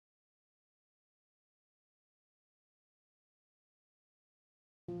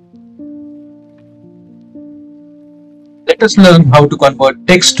Let us learn how to convert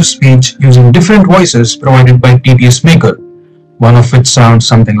text to speech using different voices provided by TTSMaker, one of which sounds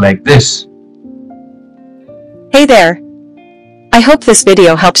something like this. Hey there! I hope this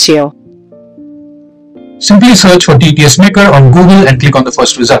video helps you. Simply search for TTSMaker on Google and click on the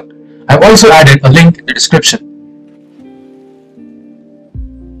first result. I've also added a link in the description.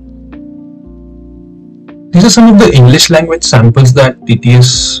 These are some of the English language samples that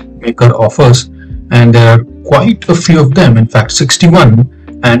TTSMaker offers, and there are quite a few of them, in fact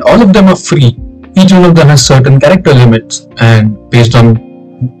 61, and all of them are free. Each one of them has certain character limits, and based on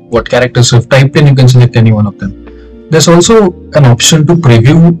what characters you've typed in, you can select any one of them. There's also an option to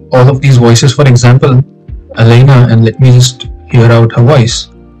preview all of these voices. For example, Elena, and let me just hear out her voice.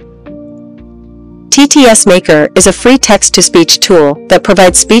 TTSMaker is a free text-to-speech tool that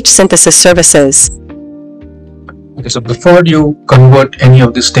provides speech synthesis services. Okay, so before you convert any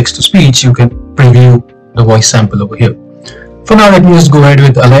of this text to speech, you can preview the voice sample over here. For now, let me just go ahead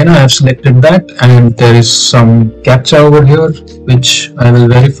with Elena. I have selected that, and there is some captcha over here which I will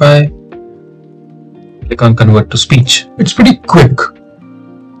verify. Click on convert to speech. It's pretty quick.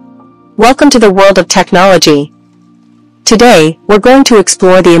 Welcome to the world of technology. Today, we're going to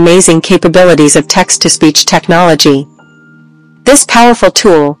explore the amazing capabilities of text-to-speech technology. This powerful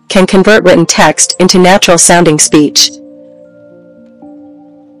tool can convert written text into natural-sounding speech.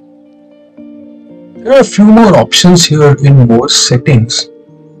 There are a few more options here in more settings.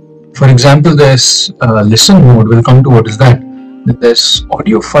 For example, there's listen mode. We'll come to what is that. There's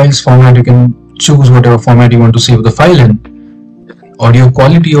audio files format. You can choose whatever format you want to save the file in. Audio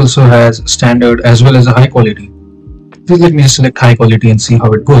quality also has standard as well as a high quality. Just let me just select high quality and see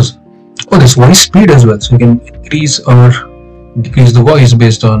how it goes. Oh, there's voice speed as well, so you can increase or decrease the voice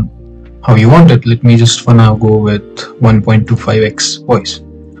based on how you want it. Let me just for now go with 1.25x voice.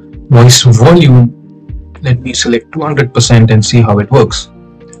 Voice volume, let me select 200% and see how it works.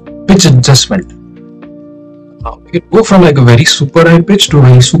 Pitch adjustment. You can go from like a very super high pitch to a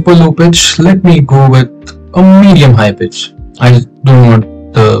very super low pitch. Let me go with a medium high pitch. I don't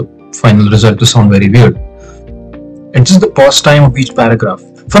want the final result to sound very weird. Adjust the pause time of each paragraph.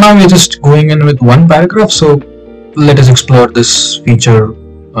 For now, we're just going in with one paragraph, so let us explore this feature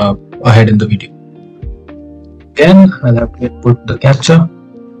ahead in the video. Again, I'll have to input the captcha,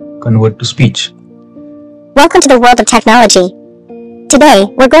 convert to speech. Welcome to the world of technology. Today,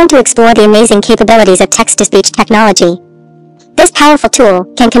 we're going to explore the amazing capabilities of text-to-speech technology. This powerful tool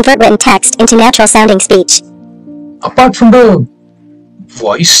can convert written text into natural-sounding speech. Apart from the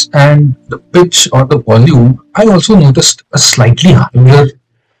voice and the pitch or the volume, I also noticed a slightly higher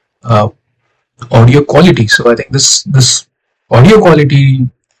audio quality. So I think this audio quality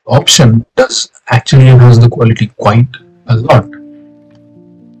option does actually enhance the quality quite a lot.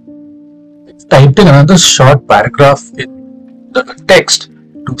 I've typed in another short paragraph in the text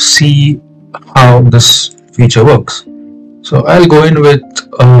to see how this feature works. So I'll go in with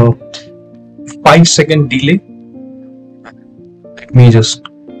a 5-second delay. Let me just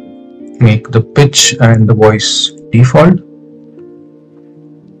make the pitch and the voice default.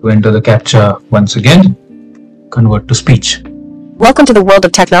 To enter the captcha once again, convert to speech. Welcome to the world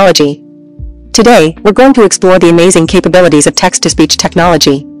of technology. Today, we're going to explore the amazing capabilities of text-to-speech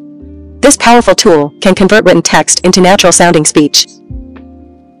technology. This powerful tool can convert written text into natural-sounding speech.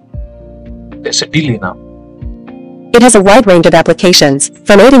 There's a delay now. It has a wide range of applications,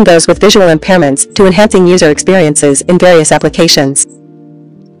 from aiding those with visual impairments to enhancing user experiences in various applications.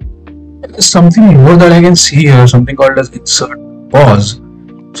 There's something more that I can see here, something called as insert pause.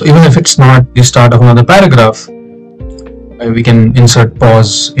 So even if it's not the start of another paragraph, we can insert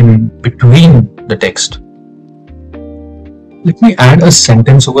pause in between the text. Let me add a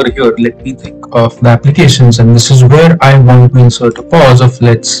sentence over here. Let me think of the applications, and this is where I want to insert a pause of,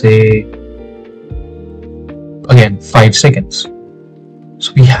 let's say, again 5 seconds.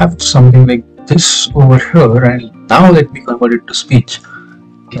 So we have something like this over here, and now let me convert it to speech.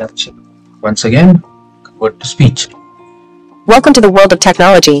 Capture once again, convert to speech. Welcome to the world of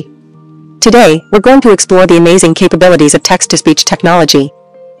technology. Today, we're going to explore the amazing capabilities of text-to-speech technology.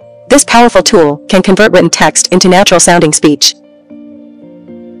 This powerful tool can convert written text into natural-sounding speech.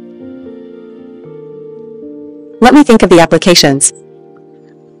 Let me think of the applications.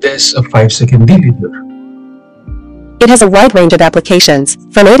 There's a 5-second delay here. It has a wide range of applications,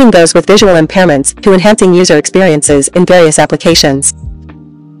 from aiding those with visual impairments to enhancing user experiences in various applications.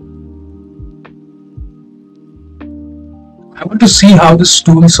 I want to see how this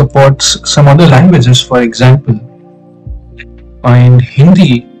tool supports some other languages. For example, find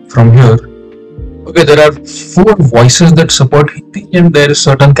Hindi from here. Okay, there are 4 voices that support Hindi, and there is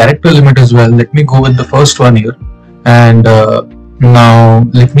certain character limit as well. Let me go with the first one here. And now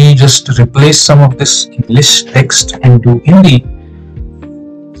let me just replace some of this English text into Hindi.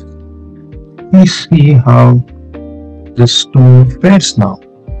 Let me see how this tool fares now.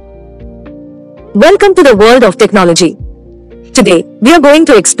 Welcome to the world of technology. Today, we are going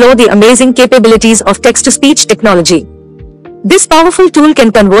to explore the amazing capabilities of text-to-speech technology. This powerful tool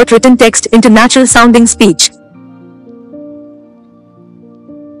can convert written text into natural-sounding speech.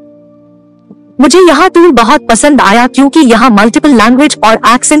 मुझे यह tool बहुत पसंद आया क्योंकि यहाँ multiple language और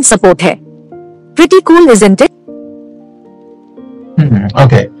accent support है. Pretty cool, isn't it?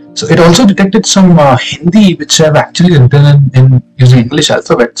 Okay, so it also detected some Hindi which I've actually written in using English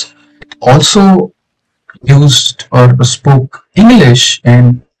alphabets. It also used or spoke English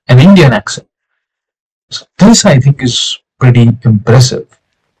in an Indian accent. So this I think is pretty impressive.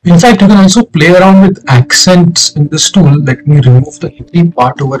 In fact, you can also play around with accents in this tool. Let me remove the Hindi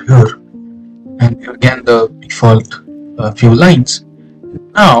part over here. And again the default few lines.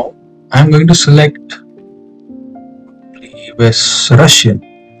 Now I'm going to select previous Russian,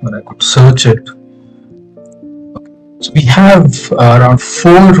 or I could search it. Okay. So we have around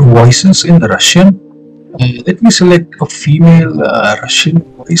 4 voices in the Russian. Let me select a female Russian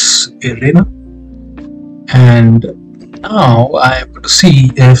voice, Elena, and now I am going to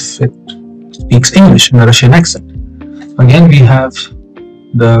see if it speaks English in a Russian accent. Again, we have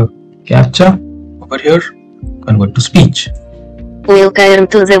the CAPTCHA over here, convert to speech. Welcome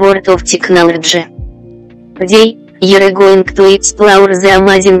to the world of technology. Today, you're going to explore the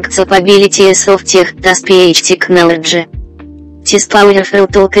amazing capabilities of text-to-speech technology. This powerful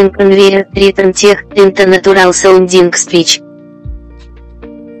tool can convert written text into natural sounding speech.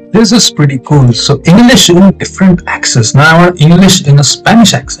 This is pretty cool. So English in different accents. Now I want English in a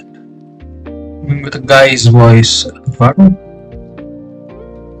Spanish accent. With a guy's voice. Pardon?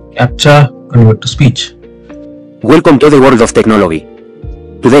 CAPTCHA, convert to speech. Welcome to the world of technology.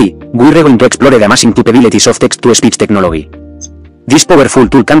 Today, we're going to explore the amazing capabilities of text-to-speech technology. This powerful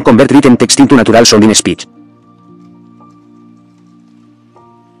tool can convert written text into natural sounding speech.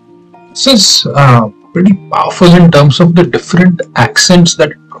 This is pretty powerful in terms of the different accents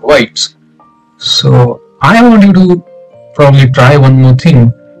that it provides. So I want you to probably try one more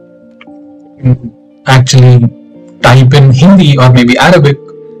thing. Actually type in Hindi or maybe Arabic,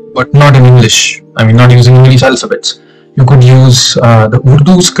 but not in English. I mean, not using English alphabets. You could use the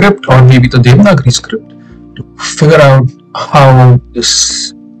Urdu script or maybe the Devanagari script to figure out how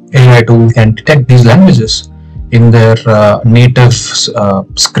this AI tool can detect these languages in their native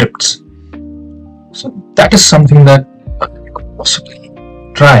scripts. So that is something that you could possibly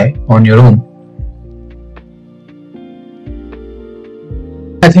try on your own.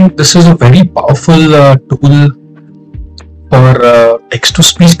 I think this is a very powerful tool for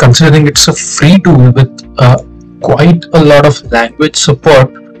text-to-speech, considering it's a free tool with quite a lot of language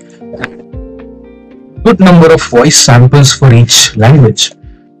support and good number of voice samples for each language.